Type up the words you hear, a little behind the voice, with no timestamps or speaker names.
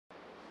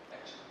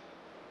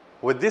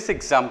with this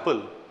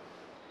example,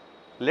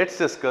 let's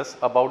discuss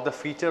about the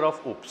feature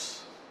of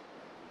OOPS.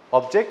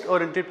 Object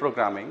oriented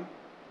programming,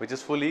 which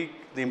is fully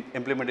the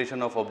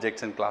implementation of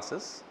objects and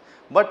classes,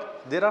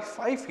 but there are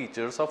 5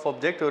 features of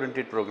object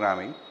oriented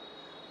programming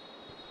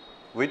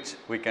which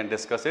we can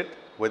discuss it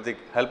with the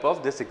help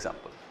of this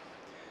example.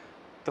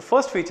 The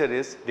first feature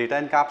is data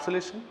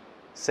encapsulation,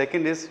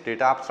 second is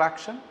data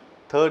abstraction,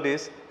 third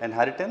is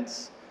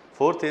inheritance,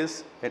 fourth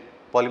is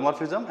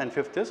polymorphism, and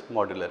fifth is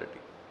modularity.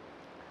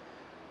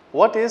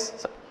 What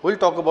is, we will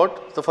talk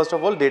about, so first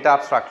of all, data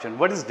abstraction.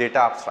 What is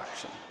data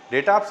abstraction?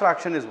 Data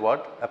abstraction is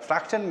what?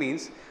 Abstraction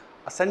means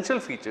essential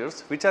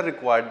features which are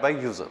required by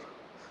user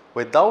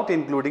without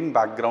including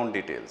background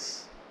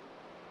details.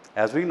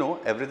 As we know,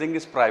 everything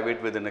is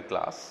private within a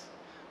class.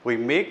 We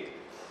make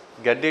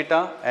get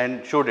data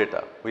and show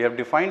data. We have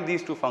defined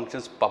these two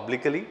functions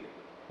publicly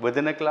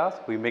within a class.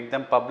 We make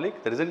them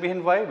public. The reason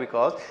behind why?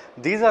 Because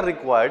these are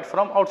required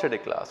from outside a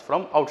class,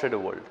 from outside a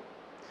world.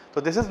 So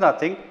this is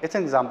nothing, it's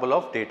an example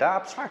of data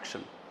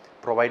abstraction,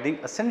 providing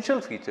essential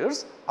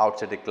features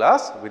outside a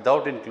class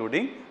without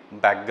including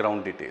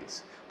background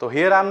details. So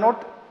here I am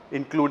not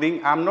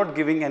including, I am not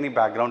giving any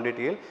background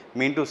detail,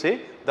 mean to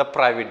say the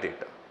private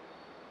data.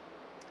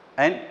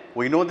 And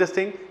we know this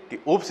thing, the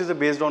OOPS is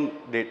based on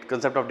the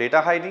concept of data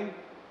hiding.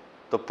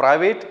 The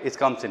private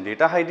comes in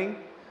data hiding,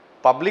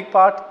 public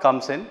part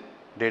comes in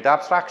data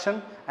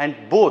abstraction, and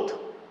both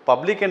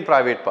public and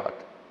private part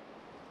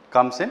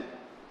comes in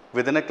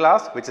within a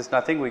class, which is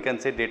nothing, we can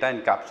say data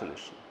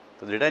encapsulation.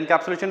 So data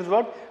encapsulation is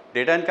what?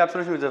 Data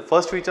encapsulation is the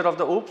first feature of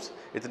the OOPS.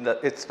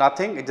 It's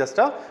nothing, it's just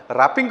a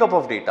wrapping up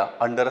of data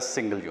under a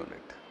single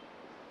unit.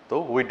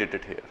 So we did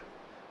it here.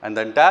 And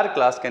the entire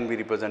class can be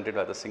represented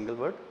by the single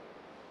word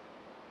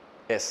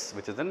S,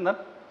 which is an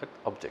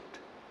object.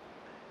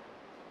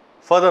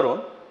 Further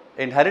on,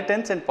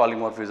 inheritance and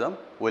polymorphism,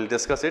 we will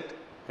discuss it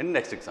in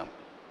next example.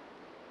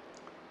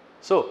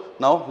 So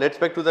now let's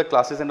back to the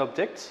classes and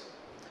objects.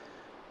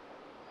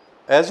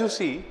 As you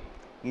see,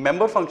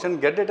 member function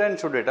get data and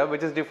show data,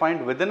 which is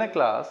defined within a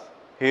class.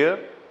 Here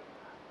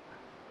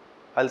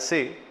I will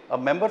say a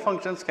member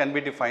functions can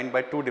be defined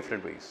by 2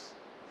 different ways.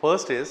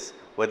 First is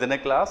within a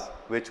class,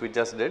 which we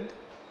just did.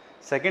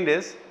 Second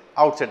is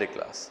outside a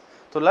class.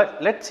 So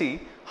let's see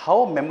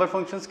how member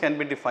functions can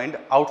be defined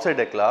outside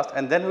a class,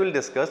 and then we will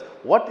discuss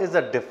what is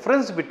the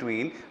difference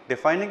between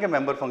defining a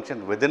member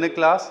function within a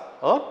class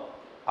or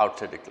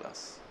outside a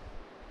class.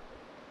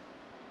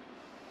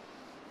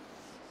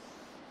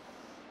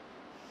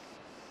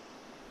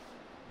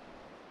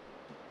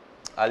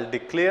 I will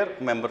declare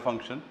member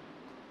function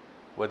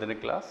within a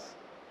class,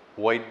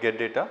 void get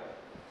data,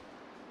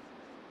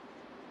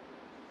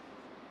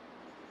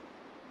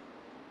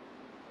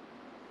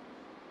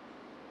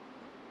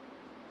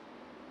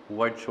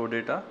 void show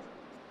data,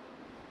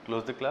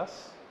 close the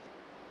class.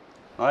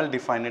 Now I will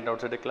define it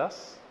outside a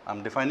class. I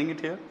am defining it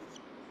here,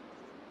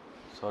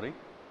 sorry.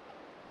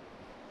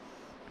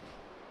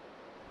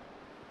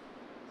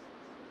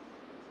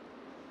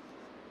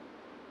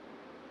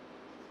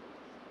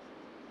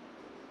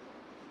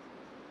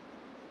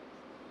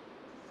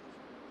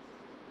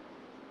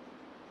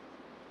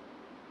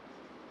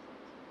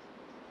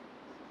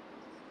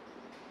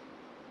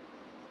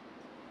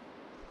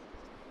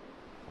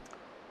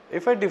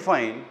 If I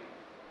define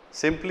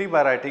simply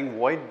by writing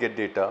void get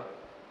data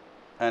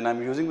and I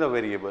am using the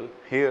variable,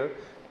 here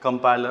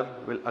compiler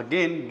will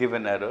again give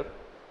an error.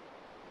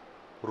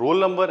 Roll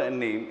number and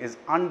name is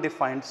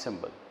undefined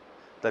symbol.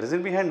 The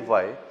reason behind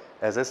why,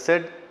 as I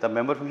said, the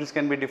member functions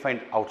can be defined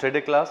outside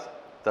a class.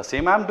 The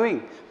same I am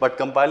doing, but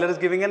compiler is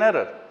giving an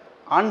error.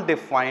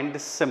 Undefined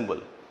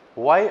symbol.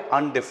 Why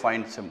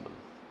undefined symbol?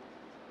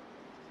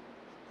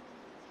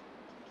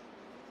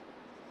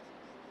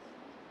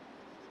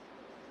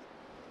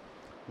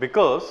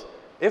 Because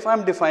if I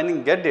am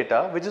defining get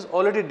data, which is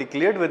already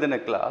declared within a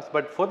class,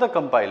 but for the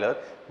compiler,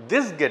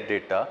 this get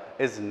data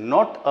is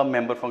not a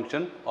member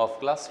function of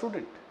class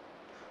student.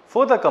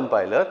 For the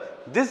compiler,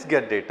 this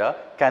get data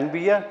can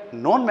be a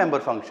non-member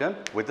function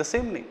with the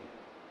same name.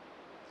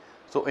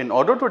 So in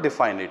order to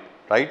define it,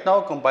 right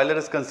now compiler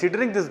is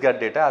considering this get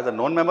data as a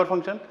non-member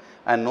function,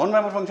 and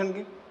non-member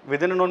function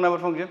within a non-member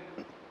function,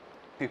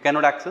 you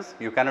cannot access,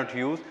 you cannot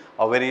use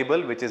a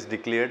variable which is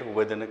declared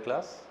within a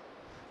class.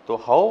 So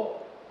how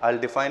I will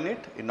define it?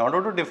 In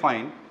order to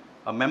define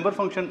a member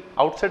function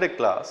outside a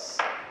class,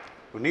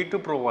 you need to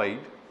provide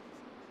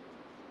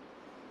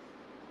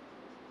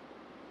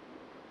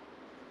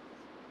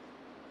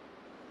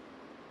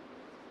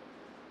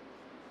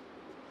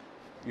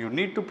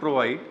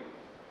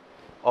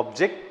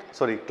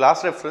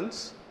class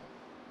reference,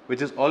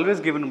 which is always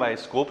given by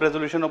scope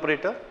resolution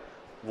operator,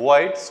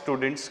 void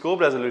student scope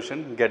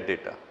resolution get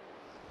data.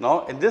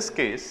 Now in this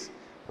case,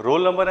 roll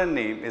number and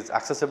name is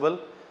accessible.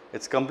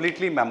 It's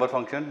completely member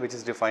function which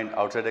is defined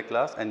outside a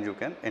class, and you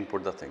can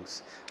input the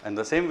things. And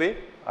the same way,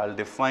 I'll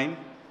define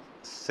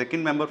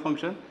second member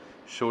function,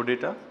 show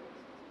data,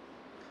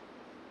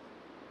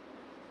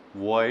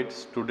 void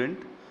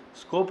student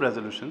scope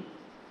resolution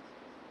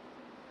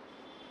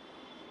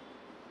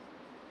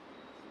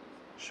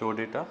show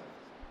data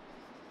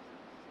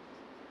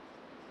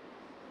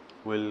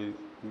will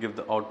give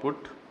the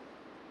output,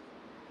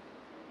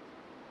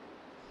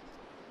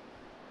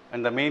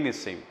 and the main is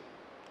same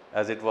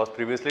as it was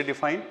previously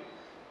defined,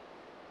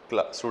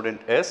 student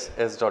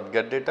s dot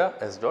get data,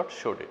 s dot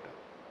show data.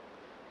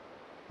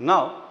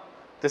 Now,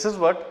 this is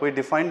what we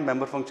defined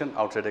member function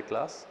outside a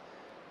class.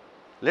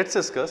 Let's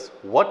discuss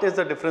what is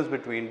the difference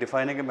between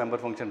defining a member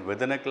function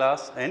within a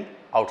class and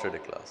outside a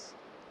class.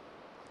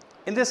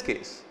 In this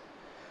case,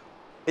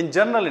 in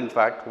general, in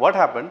fact, what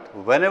happened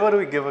whenever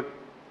we give a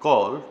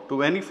call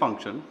to any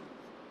function,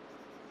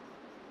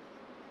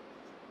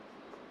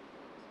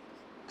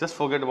 just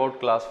forget about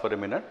class for a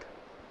minute.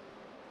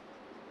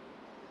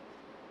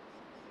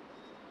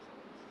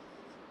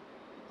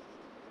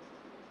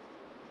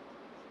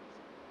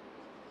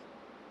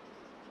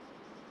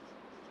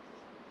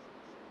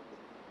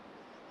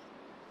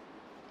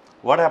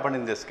 What happened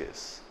in this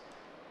case?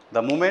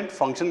 The moment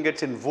function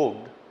gets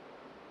invoked,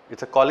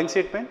 it's a calling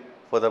statement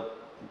for the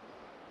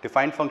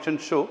defined function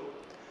show.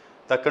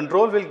 The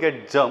control will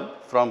get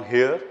jumped from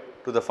here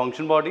to the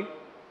function body.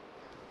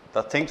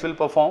 The things will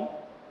perform.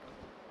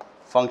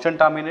 Function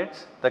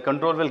terminates. The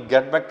control will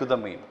get back to the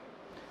main.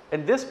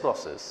 In this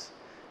process,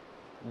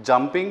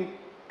 jumping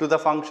to the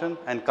function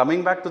and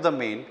coming back to the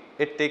main,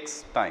 it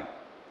takes time.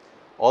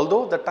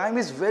 Although the time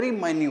is very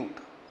minute,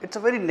 it's a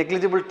very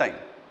negligible time,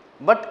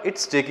 but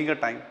it's taking a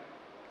time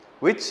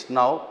which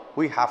now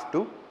we have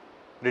to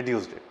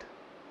reduce it.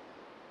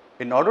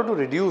 In order to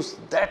reduce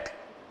that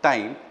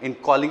time in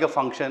calling a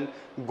function,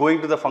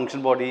 going to the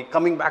function body,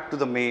 coming back to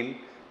the main,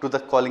 to the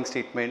calling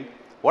statement,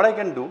 what I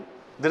can do,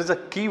 there is a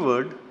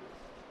keyword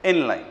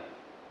inline.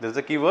 There is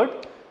a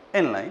keyword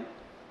inline.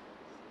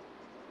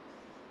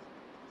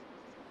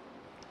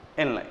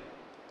 Inline.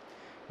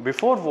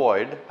 Before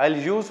void, I'll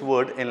use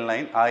word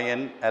inline,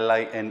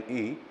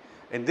 I-N-L-I-N-E.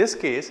 In this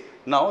case,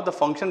 now the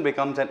function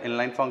becomes an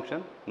inline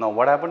function. Now,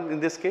 what happened in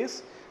this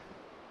case?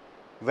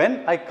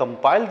 When I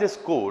compile this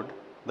code,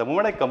 the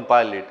moment I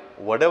compile it,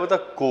 whatever the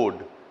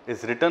code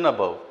is written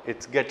above,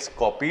 it gets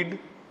copied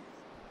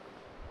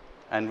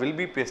and will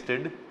be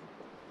pasted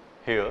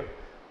here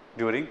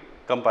during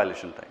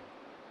compilation time.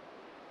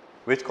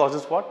 Which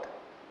causes what?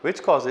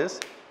 Which causes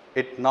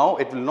it now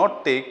it will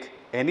not take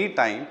any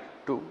time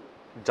to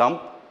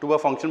jump to a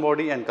function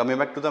body and coming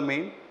back to the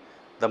main.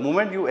 The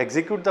moment you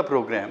execute the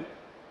program,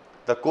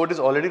 the code is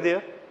already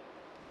there,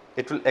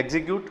 it will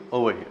execute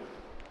over here.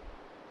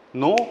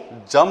 No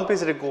jump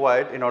is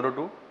required in order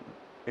to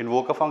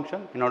invoke a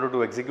function, in order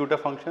to execute a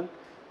function,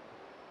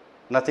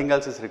 nothing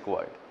else is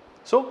required.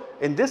 So,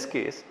 in this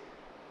case,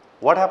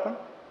 what happened?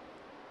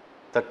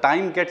 The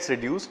time gets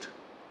reduced,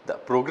 the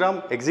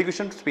program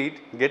execution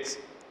speed gets,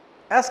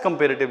 as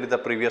comparatively the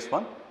previous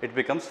one, it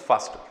becomes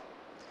faster.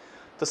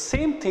 The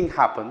same thing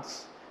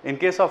happens in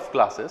case of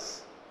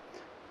classes.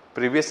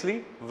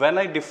 Previously, when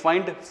I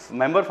defined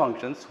member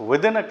functions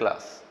within a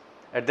class,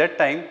 at that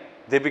time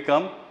they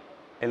become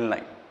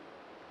inline.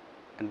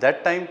 At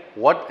that time,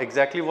 what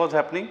exactly was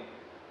happening?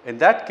 In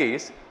that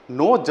case,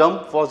 no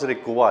jump was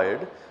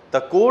required.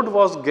 The code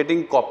was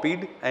getting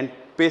copied and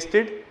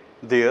pasted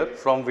there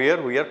from where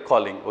we are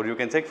calling, or you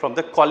can say from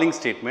the calling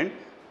statement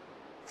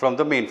from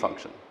the main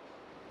function.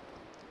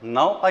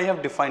 Now, I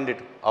have defined it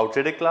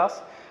outside a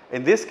class.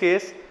 In this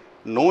case,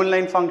 no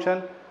inline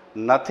function,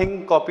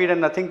 nothing copied and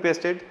nothing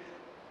pasted.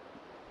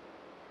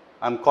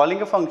 I am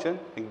calling a function,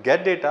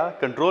 get data,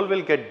 control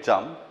will get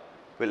jump,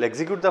 will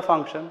execute the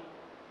function.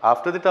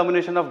 After the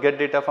termination of get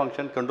data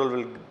function, control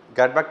will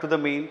get back to the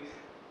main.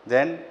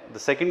 Then the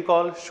second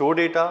call, show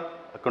data,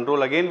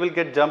 control again will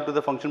get jump to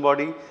the function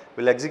body,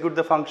 will execute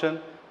the function.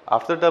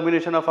 After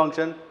termination of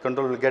function,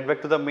 control will get back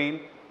to the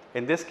main.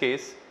 In this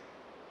case,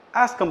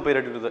 as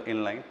compared to the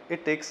inline,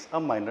 it takes a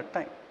minor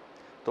time.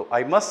 So,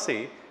 I must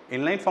say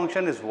inline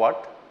function is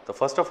what? So,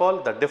 first of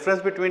all, the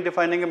difference between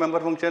defining a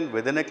member function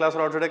within a class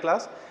or outside a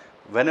class.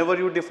 Whenever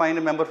you define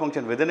a member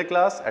function within a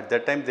class, at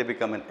that time they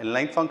become an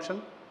inline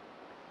function.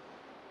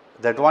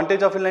 The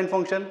advantage of inline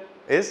function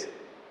is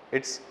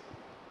it's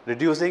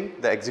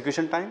reducing the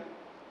execution time.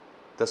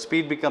 The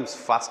speed becomes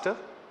faster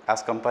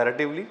as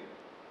comparatively,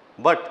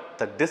 but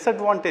the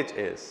disadvantage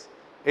is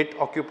it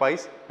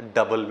occupies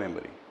double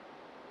memory.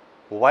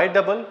 Why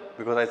double?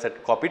 Because I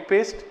said copy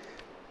paste.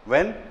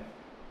 When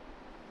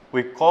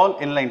we call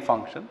inline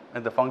function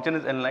and the function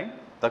is inline,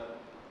 the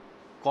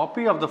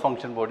copy of the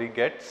function body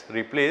gets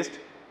replaced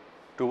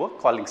to a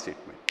calling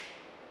statement,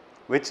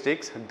 which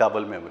takes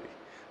double memory.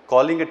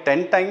 Calling it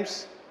 10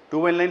 times to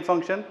inline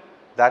function,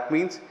 that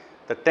means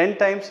the 10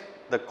 times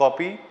the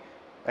copy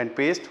and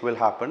paste will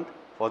happen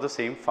for the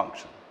same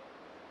function.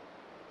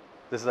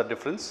 This is the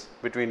difference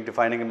between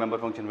defining a member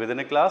function within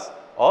a class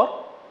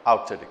or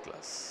outside a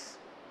class.